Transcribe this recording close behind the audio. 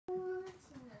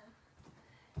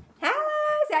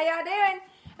How y'all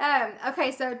doing?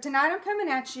 Okay, so tonight I'm coming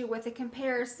at you with a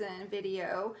comparison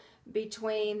video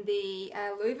between the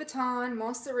Louis Vuitton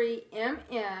Montsouris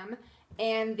MM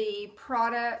and the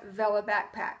Prada Vela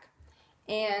backpack.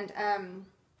 And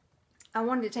I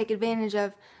wanted to take advantage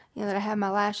of, that I have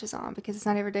my lashes on, because it's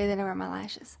not every day that I wear my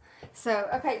lashes. So,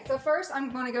 okay, so first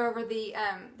I'm going to go over the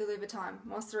Louis Vuitton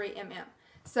Montsouris MM.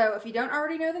 So if you don't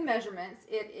already know the measurements,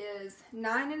 it is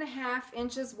 9.5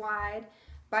 inches wide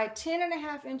by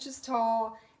 10.5 inches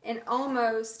tall and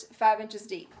almost 5 inches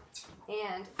deep.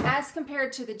 And as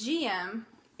compared to the GM,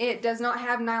 it does not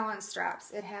have nylon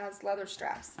straps. It has leather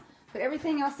straps. But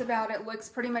everything else about it looks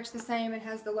pretty much the same. It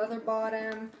has the leather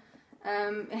bottom.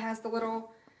 It has the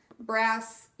little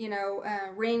brass,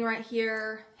 ring right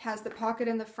here. Has the pocket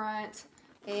in the front,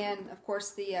 and of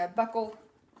course the buckle.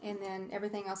 And then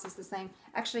everything else is the same.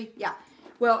 Actually, yeah.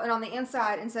 Well, and on the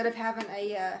inside, instead of having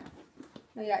a,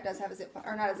 no, yeah, it does have a zip,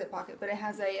 or not a zip pocket, but it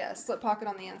has a slip pocket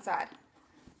on the inside.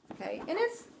 Okay, and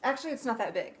it's not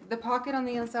that big. The pocket on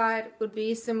the inside would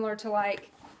be similar to like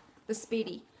the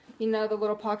Speedy. The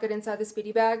little pocket inside the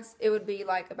Speedy bags. It would be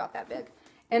like about that big.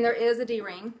 And there is a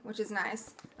D-ring, which is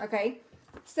nice. Okay,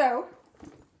 so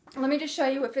let me just show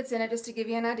you what fits in it, just to give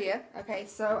you an idea. Okay,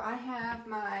 so I have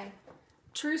my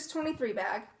Truce 23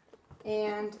 bag,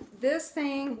 and this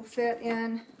thing will fit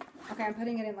in. Okay, I'm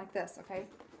putting it in like this. Okay,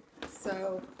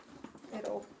 so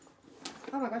it'll,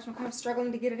 oh my gosh, I'm kind of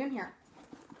struggling to get it in here.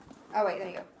 Oh wait, there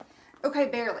you go. Okay,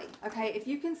 barely. Okay, if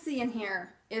you can see in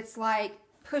here, it's like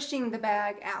pushing the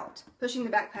bag out, pushing the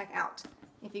backpack out,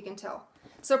 if you can tell.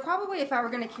 So probably if I were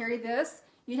going to carry this,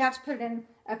 you'd have to put it in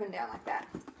up and down like that,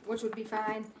 which would be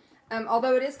fine.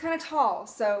 Although it is kind of tall,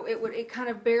 so it kind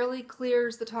of barely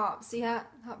clears the top. See how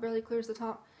it barely clears the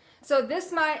top? So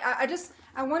this might,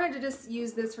 I wanted to just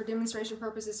use this for demonstration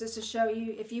purposes, just to show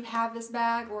you, if you have this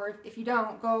bag, or if you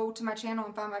don't, go to my channel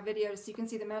and find my videos so you can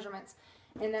see the measurements,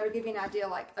 and that would give you an idea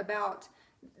about,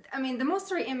 the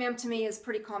Montsouris MM to me is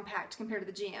pretty compact compared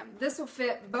to the GM. This will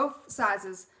fit, both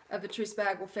sizes of the Truce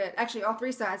bag will fit, actually all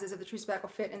three sizes of the Truce bag will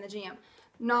fit in the GM.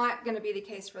 Not going to be the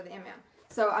case for the MM.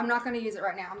 So I'm not going to use it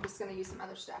right now. I'm just going to use some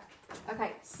other stuff.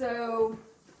 Okay, so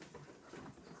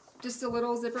just a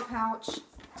little zipper pouch,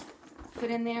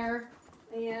 fit in there,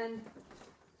 and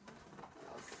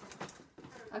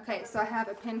okay, so I have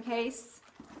a pen case,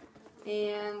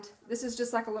 and this is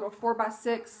just like a little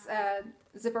 4x6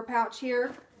 zipper pouch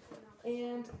here,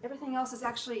 and everything else is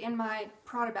actually in my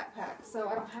Prada backpack, so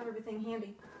I don't have everything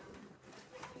handy.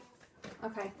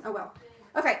 Okay, oh well.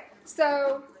 Okay,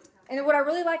 so, and what I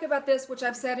really like about this, which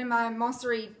I've said in my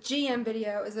Montsouris GM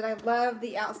video, is that I love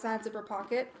the outside zipper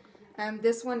pocket.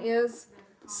 This one is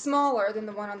smaller than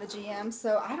the one on the GM,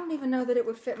 so I don't even know that it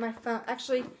would fit my phone.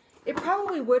 Actually, it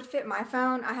probably would fit my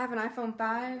phone. I have an iPhone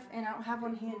 5, and I don't have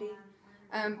one handy.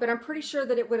 But I'm pretty sure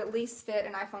that it would at least fit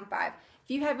an iPhone 5. If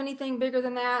you have anything bigger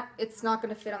than that, it's not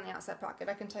going to fit on the outside pocket.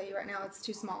 I can tell you right now, it's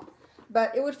too small.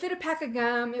 But it would fit a pack of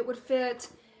gum. It would fit,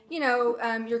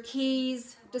 your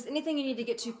keys, just anything you need to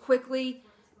get to quickly.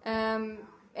 And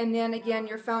then again,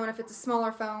 your phone, if it's a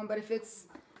smaller phone. But if it's,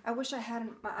 I wish I had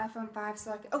my iPhone 5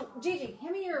 so I could, oh, Gigi,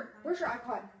 hand me where's your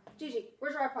iPod? Gigi,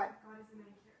 where's your iPod?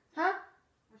 Huh?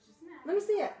 Let me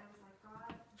see it.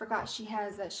 Forgot she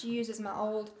has, she uses my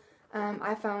old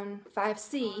iPhone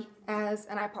 5C as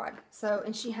an iPod. So,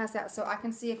 and she has that, so I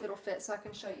can see if it'll fit, so I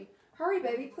can show you. Hurry,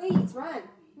 baby, please, run.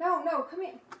 No, come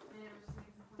here.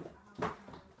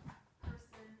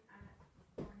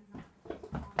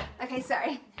 Okay,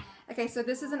 sorry. Okay, so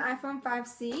this is an iPhone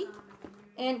 5C,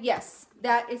 and yes,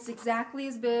 that is exactly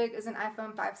as big as an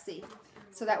iPhone 5C.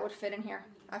 So that would fit in here.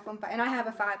 iPhone 5, and I have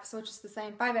a 5, so it's just the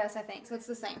same. 5S, I think, so it's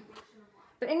the same.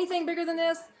 But anything bigger than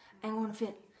this ain't going to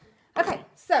fit. Okay,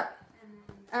 so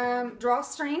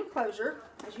drawstring closure,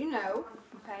 as you know,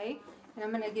 okay, and I'm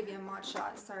going to give you a mod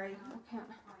shot. Sorry, okay.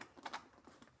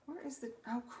 Where is the,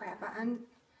 oh crap,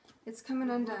 it's coming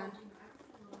undone.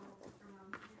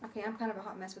 Okay, I'm kind of a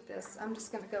hot mess with this. I'm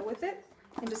just going to go with it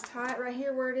and just tie it right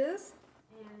here where it is.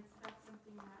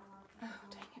 Oh,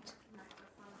 dang it.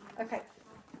 Okay,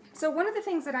 so one of the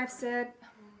things that I've said,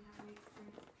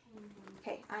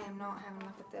 okay, I am not having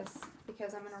luck with this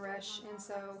because I'm in a rush, and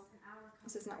so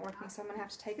this is not working. So I'm going to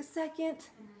have to take a second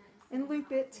and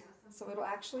loop it so it'll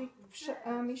actually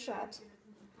be shut.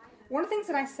 One of the things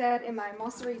that I said in my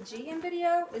Montsouris GM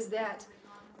video is that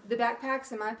the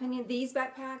backpacks, in my opinion, these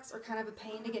backpacks are kind of a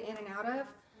pain to get in and out of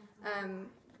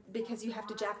because you have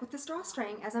to jack with this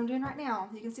drawstring, as I'm doing right now.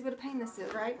 You can see what a pain this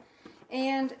is, right?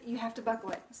 And you have to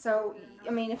buckle it. So,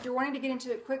 if you're wanting to get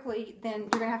into it quickly, then you're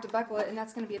going to have to buckle it, and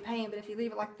that's going to be a pain. But if you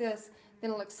leave it like this,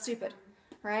 then it looks stupid,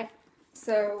 right?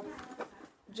 So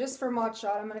just for mod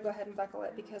shot, I'm going to go ahead and buckle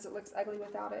it because it looks ugly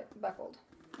without it buckled.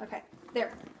 Okay,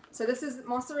 there. So this is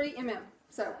Montsouris MM.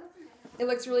 So it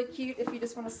looks really cute if you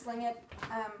just want to sling it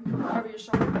over your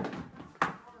shoulder.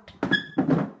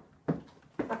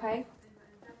 Okay,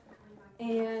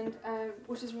 and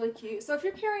which is really cute. So if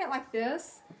you're carrying it like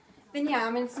this, then yeah, I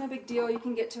mean, it's no big deal. You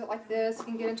can get to it like this. You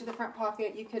can get into the front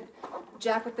pocket. You could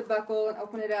jack with the buckle and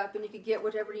open it up, and you could get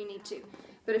whatever you need to.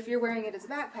 But if you're wearing it as a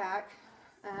backpack,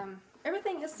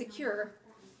 everything is secure,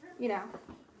 you know.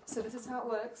 So this is how it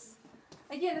looks.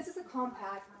 Again, this is a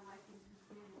compact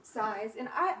size, and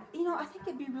I think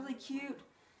it'd be really cute.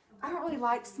 I don't really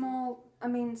like small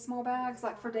bags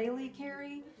like for daily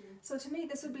carry. So to me,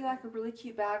 this would be like a really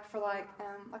cute bag for like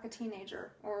a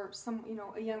teenager or some,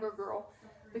 a younger girl,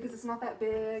 because it's not that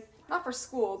big. Not for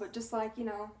school, but just like,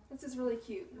 this is really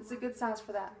cute. It's a good size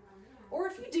for that. Or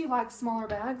if you do like smaller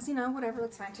bags, whatever,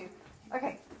 that's fine too.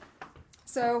 Okay,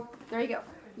 so there you go.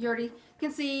 You already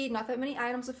can see not that many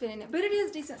items will fit in it, but it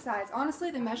is decent size.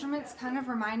 Honestly, the measurements kind of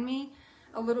remind me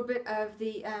a little bit of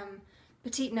the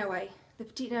Petite Noe. The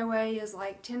Petite Noe is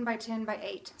like 10 by 10 by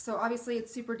 8. So obviously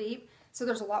it's super deep, so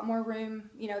there's a lot more room,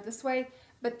 this way.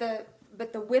 But the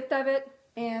width of it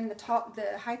and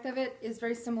the height of it is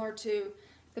very similar to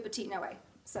the Petite Noe.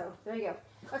 So there you go.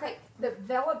 Okay, the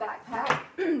Vela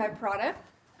backpack by Prada.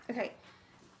 Okay,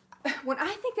 when I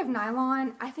think of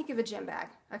nylon, I think of a gym bag.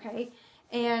 Okay,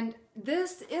 and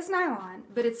this is nylon,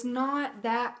 but it's not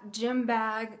that gym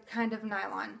bag kind of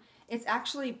nylon. It's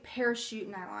actually parachute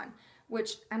nylon,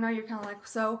 which I know you're kind of like,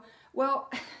 so,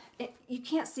 well, you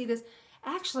can't see this.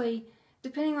 Actually,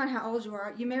 depending on how old you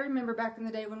are, you may remember back in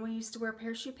the day when we used to wear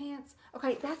parachute pants.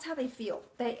 Okay, that's how they feel.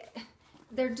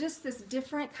 They're just this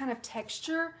different kind of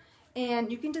texture,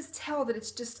 and you can just tell that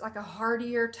it's just like a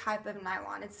hardier type of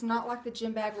nylon. It's not like the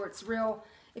gym bag where it's real.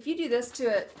 If you do this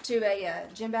to a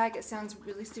gym bag, it sounds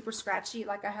really super scratchy.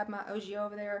 Like I have my OGO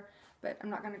over there, but I'm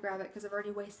not going to grab it because I've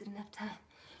already wasted enough time.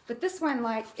 But this one,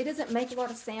 like, it doesn't make a lot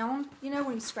of sound,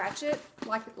 when you scratch it,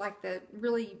 like the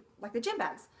gym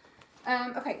bags.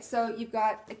 Okay, so you've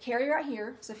got a carry right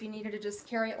here. So if you needed to just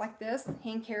carry it like this,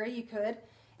 hand carry, you could.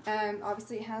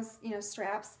 Obviously it has,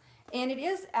 straps, and it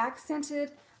is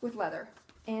accented with leather.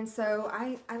 And so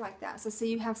I like that. So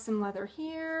see, you have some leather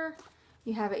here,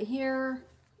 you have it here,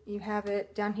 you have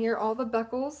it down here, all the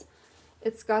buckles.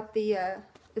 It's got the,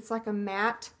 it's like a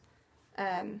matte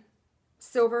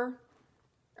silver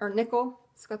or nickel.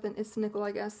 It's nickel,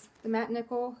 I guess. The matte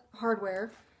nickel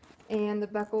hardware, and the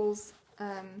buckles,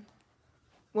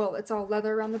 well, it's all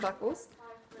leather around the buckles.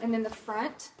 And then the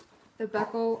front, the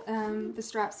buckle, the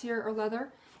straps here are leather.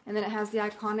 And then it has the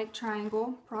iconic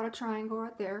triangle, Prada triangle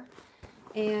right there.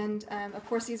 And of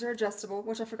course these are adjustable,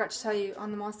 which I forgot to tell you, on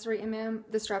the Montsouris MM,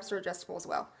 the straps are adjustable as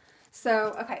well.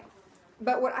 So, okay.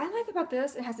 But what I like about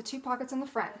this, it has the 2 pockets on the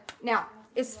front. Now,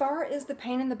 as far as the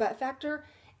pain in the butt factor,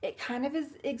 it kind of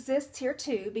exists here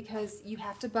too, because you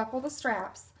have to buckle the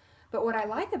straps. But what I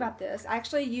like about this, I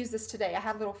actually used this today. I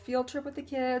had a little field trip with the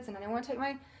kids, and I didn't want to take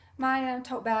my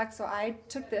tote bag, so I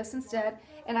took this instead.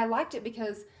 And I liked it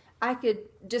because I could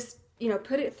just,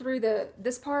 put it through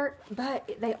this part, but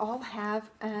they all have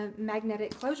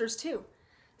magnetic closures too.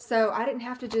 So I didn't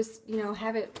have to just,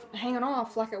 have it hanging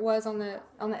off like it was on the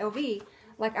LV.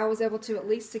 Like, I was able to at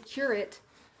least secure it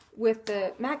with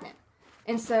the magnet.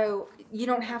 And so you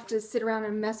don't have to sit around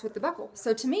and mess with the buckle.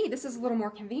 So to me, this is a little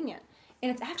more convenient.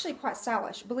 And it's actually quite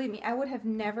stylish. Believe me, I would have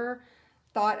never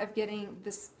thought of getting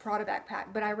this Prada backpack,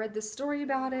 but I read the story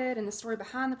about it and the story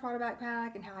behind the Prada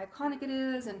backpack and how iconic it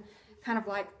is, and kind of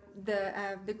like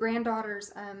the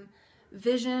granddaughter's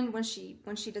vision when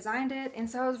she designed it. And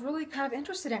so I was really kind of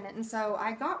interested in it, and so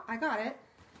I got it.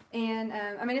 And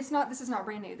I mean, this is not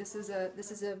brand new. This is a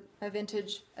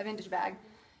vintage bag.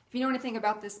 If you know anything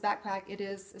about this backpack, it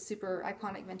is a super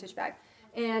iconic vintage bag.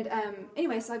 And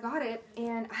anyway, so I got it,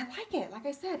 and I like it. Like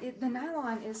I said, the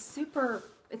nylon is super,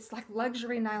 it's like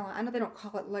luxury nylon. I know they don't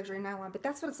call it luxury nylon, but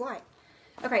that's what it's like.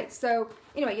 Okay, so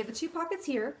anyway, you have the 2 pockets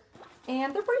here,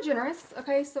 and they're pretty generous.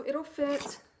 Okay, so it'll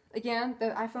fit, again,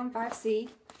 the iPhone 5C,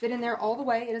 fit in there all the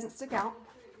way. It doesn't stick out.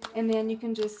 And then you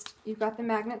can just, you've got the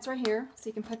magnets right here, so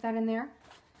you can put that in there.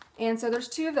 And so there's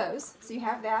 2 of those, so you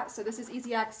have that. So this is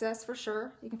easy access for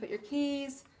sure. You can put your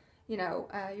keys, your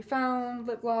phone,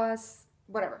 lip gloss,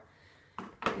 whatever,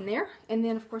 in there. And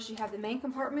then of course you have the main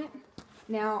compartment.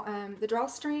 Now the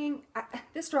drawstring,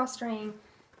 this drawstring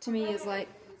to me is like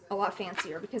a lot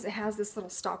fancier because it has this little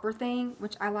stopper thing,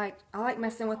 which I like. I like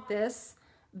messing with this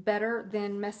better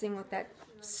than messing with that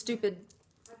stupid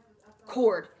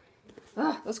cord.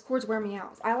 Ugh, those cords wear me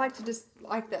out. I like to just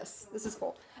like this. This is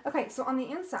cool. Okay, so on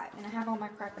the inside, and I have all my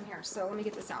crap in here, so let me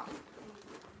get this out.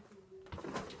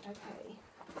 Okay.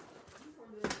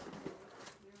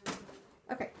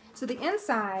 Okay, so the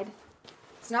inside,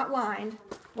 it's not lined.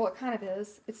 Well, it kind of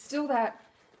is. It's still that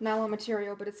nylon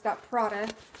material, but it's got Prada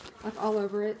like all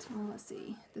over it. Well, let's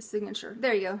see, the signature.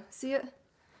 There you go. See it?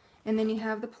 And then you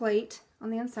have the plate on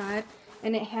the inside,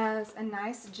 and it has a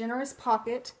nice, generous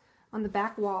pocket on the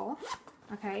back wall.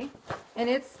 Okay, and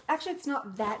it's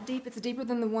not that deep. It's deeper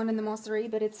than the one in the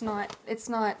Montsouris, but it's not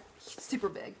super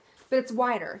big. But it's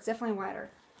wider. It's definitely wider.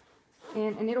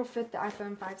 And it'll fit the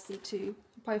iPhone 5C too.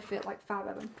 It'll probably fit like 5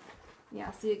 of them.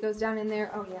 Yeah, see it goes down in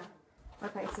there. Oh yeah.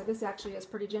 Okay, so this actually is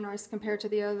pretty generous compared to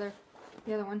the other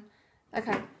one.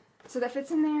 Okay, so that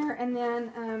fits in there, and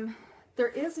then there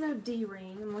is no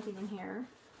D-ring. I'm looking in here.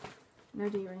 No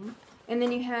D-ring. And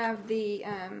then you have the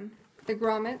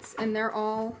grommets, and they're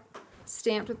all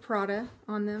stamped with Prada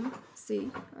on them.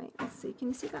 See? Wait, let's see. Can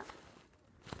you see that?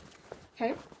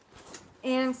 Okay.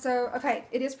 And so, okay,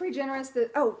 it is pretty generous.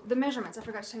 The measurements. I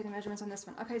forgot to tell you the measurements on this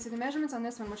one. Okay, so the measurements on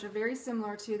this one, which are very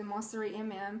similar to the Montsouris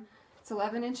MM, it's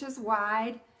 11 inches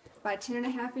wide by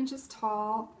 10.5 inches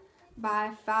tall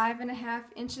by 5.5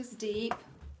 inches deep.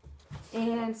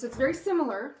 And so it's very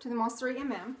similar to the Montsouris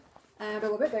MM, but a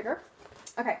little bit bigger.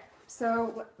 Okay,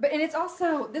 so, and it's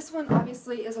also, this one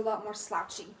obviously is a lot more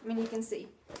slouchy. I mean, you can see,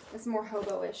 it's more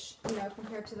hobo-ish, you know,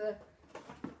 compared to the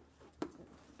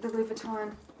Louis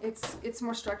Vuitton. It's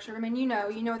more structured. I mean, you know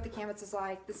what the canvas is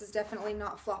like. This is definitely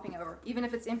not flopping over. Even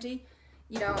if it's empty,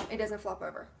 you know, it doesn't flop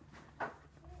over.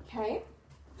 Okay.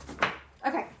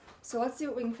 Okay, so let's see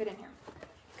what we can fit in here,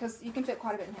 because you can fit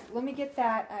quite a bit in here. Let me get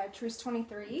that Truce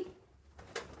 23.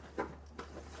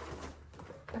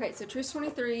 Okay, so Truce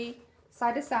 23,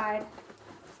 side to side.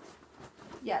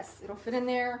 Yes, it'll fit in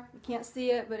there. You can't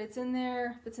see it, but it's in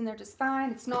there. It's in there just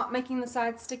fine. It's not making the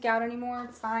sides stick out anymore.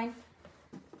 It's fine.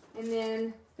 And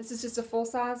then this is just a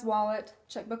full-size wallet,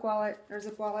 checkbook wallet or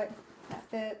zip wallet. That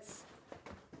fits.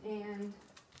 And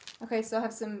okay, so I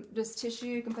have some just tissue.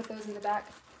 You can put those in the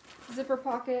back zipper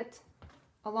pocket,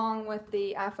 along with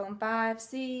the iPhone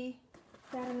 5C.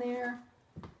 That in there.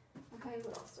 Okay,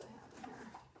 what else do I have in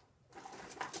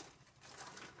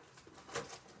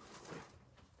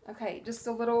here? Okay, just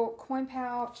a little coin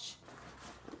pouch.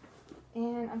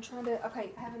 And I'm trying to,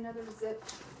 okay, I have another zip.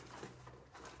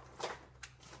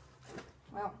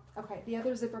 Well, okay, the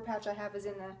other zipper pouch I have is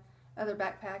in the other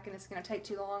backpack, and it's going to take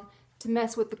too long to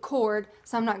mess with the cord,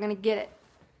 so I'm not going to get it.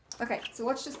 Okay, so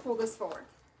let's just pull this forward.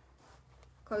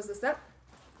 Close this up.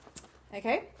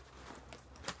 Okay.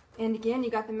 And again, you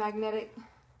got the magnetic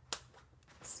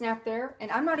snap there, and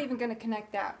I'm not even going to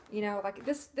connect that. You know, like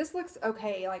this looks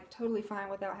okay, like totally fine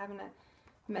without having to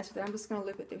mess with it. I'm just going to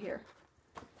loop it through here.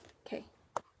 Okay.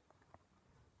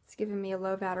 It's giving me a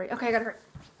low battery. Okay, I got to hurry.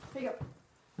 Here you go.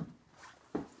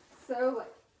 So,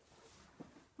 like,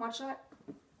 watch that.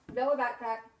 Vela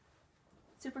backpack.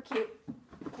 Super cute.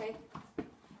 Okay.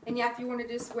 And yeah, if you want to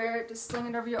just wear it, just sling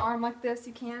it over your arm like this,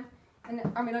 you can. And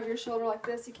I mean, over your shoulder like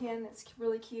this, you can. It's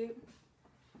really cute.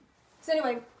 So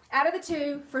anyway, out of the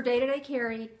two for day-to-day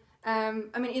carry, I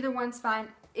mean, either one's fine.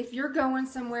 If you're going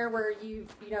somewhere where you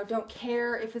don't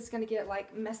care if it's going to get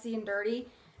like messy and dirty,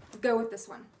 go with this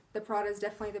one. The Prada is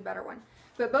definitely the better one.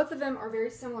 But both of them are very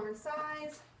similar in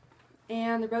size,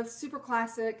 and they're both super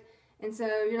classic, and so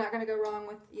you're not going to go wrong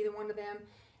with either one of them.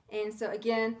 And so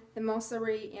again, the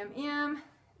Montsouris MM,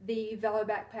 the Vela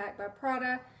backpack by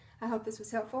Prada. I hope this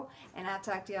was helpful, and I'll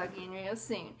talk to y'all again real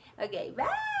soon. Okay,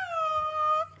 bye!